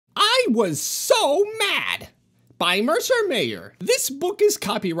was so mad. By Mercer Mayer. This book is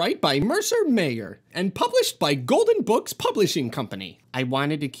copyright by Mercer Mayer and published by Golden Books Publishing Company. I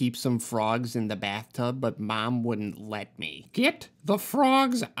wanted to keep some frogs in the bathtub, but Mom wouldn't let me. Get the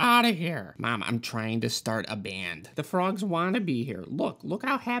frogs out of here. Mom, I'm trying to start a band. The frogs want to be here. Look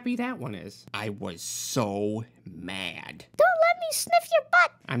how happy that one is. I was so mad. Don't let me sniff your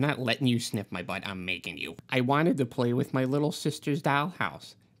butt. I'm not letting you sniff my butt, I'm making you. I wanted to play with my little sister's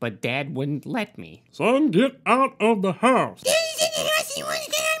dollhouse, but Dad wouldn't let me. Son, get out of the house. Daddy's in the house. He wants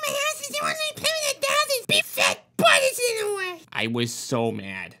to get out of my house. He wants me to play with the dolls. His big fat butt is in the way. I was so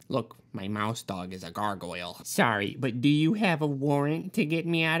mad. Look, my mouse dog is a gargoyle. Sorry, but do you have a warrant to get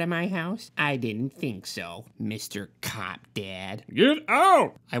me out of my house? I didn't think so, Mr. Cop Dad. Get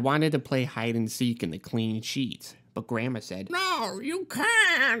out! I wanted to play hide and seek in the clean sheets, but Grandma said, No, you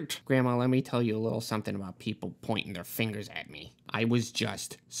can't. Grandma, let me tell you a little something about people pointing their fingers at me. I was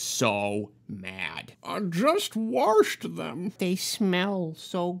just so mad. I just washed them. They smell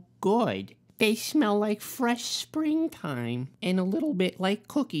so good. They smell like fresh springtime and a little bit like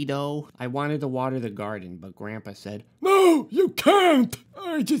cookie dough. I wanted to water the garden, but Grandpa said, No, you can't.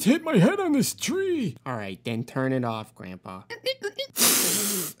 I just hit my head on this tree. All right, then turn it off, Grandpa.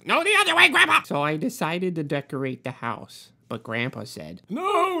 No, the other way, Grandpa! So I decided to decorate the house, but Grandpa said,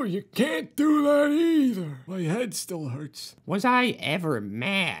 No, you can't do that either. My head still hurts. Was I ever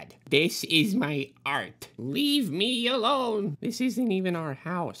mad? This is my art. Leave me alone. This isn't even our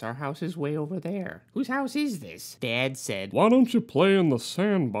house. Our house is way over there. Whose house is this? Dad said, Why don't you play in the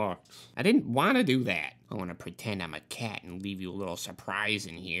sandbox? I didn't want to do that. I want to pretend I'm a cat and leave you a little surprise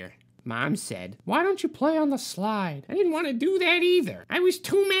in here. Mom said, Why don't you play on the slide? I didn't want to do that either. I was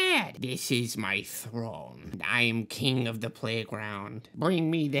too mad. This is my throne. I am king of the playground. Bring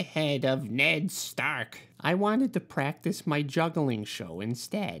me the head of Ned Stark. I wanted to practice my juggling show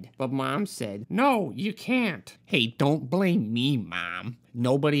instead, but Mom said, No, you can't. Hey, don't blame me, Mom.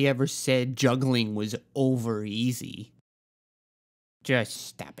 Nobody ever said juggling was over easy. Just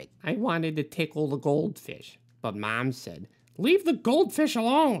stop it. I wanted to tickle the goldfish, but Mom said, Leave the goldfish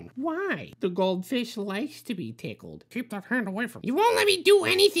alone. Why? The goldfish likes to be tickled. Keep that hand away from me. You won't let me do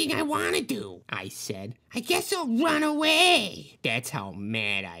anything I want to do. I said, I guess I'll run away. That's how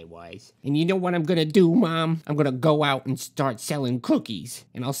mad I was. And you know what I'm gonna do, Mom? I'm gonna go out and start selling cookies.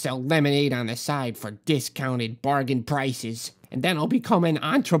 And I'll sell lemonade on the side for discounted bargain prices. And then I'll become an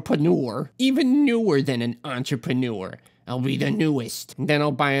entrepreneur. Even newer than an entrepreneur. I'll be the newest. And then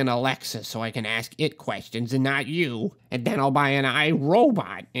I'll buy an Alexa so I can ask it questions and not you. And then I'll buy an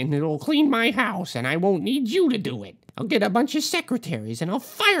iRobot and it'll clean my house and I won't need you to do it. I'll get a bunch of secretaries and I'll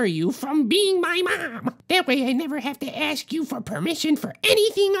fire you from being my mom. That way I never have to ask you for permission for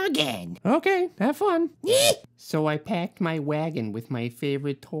anything again. Okay, have fun. So I packed my wagon with my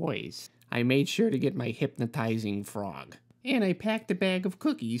favorite toys. I made sure to get my hypnotizing frog. And I packed a bag of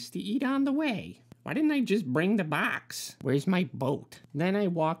cookies to eat on the way. Why didn't I just bring the box? Where's my boat? Then I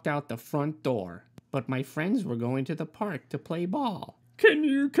walked out the front door, but my friends were going to the park to play ball. Can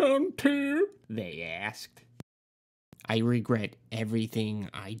you come too? They asked. I regret everything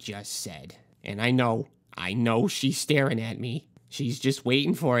I just said. And I know she's staring at me. She's just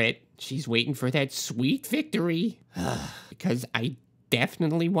waiting for it. She's waiting for that sweet victory. Because I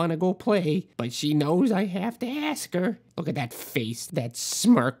definitely want to go play, but she knows I have to ask her. Look at that face, that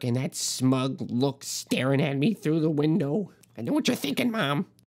smirk, and that smug look staring at me through the window. I know what you're thinking, Mom.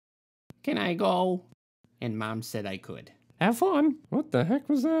 Can I go? And Mom said I could. Have fun. What the heck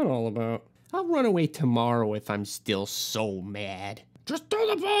was that all about? I'll run away tomorrow if I'm still so mad. Just throw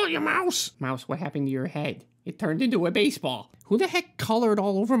the ball, you mouse! Mouse, what happened to your head? It turned into a baseball. Who the heck colored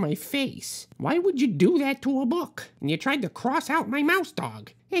all over my face? Why would you do that to a book? And you tried to cross out my mouse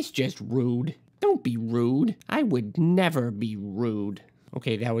dog. It's just rude. Don't be rude. I would never be rude.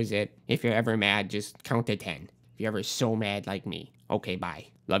 Okay, that was it. If you're ever mad, just count to 10. If you're ever so mad like me. Okay, bye.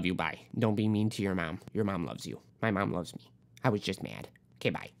 Love you, bye. Don't be mean to your mom. Your mom loves you. My mom loves me. I was just mad. Okay,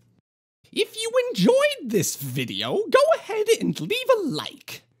 bye. If you enjoyed this video, go ahead and leave a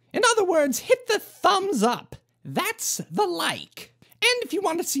like. In other words, hit the thumbs up. That's the like. And if you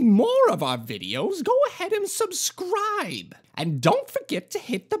want to see more of our videos, go ahead and subscribe. And don't forget to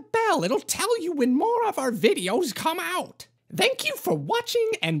hit the bell. It'll tell you when more of our videos come out. Thank you for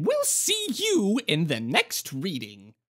watching, and we'll see you in the next reading.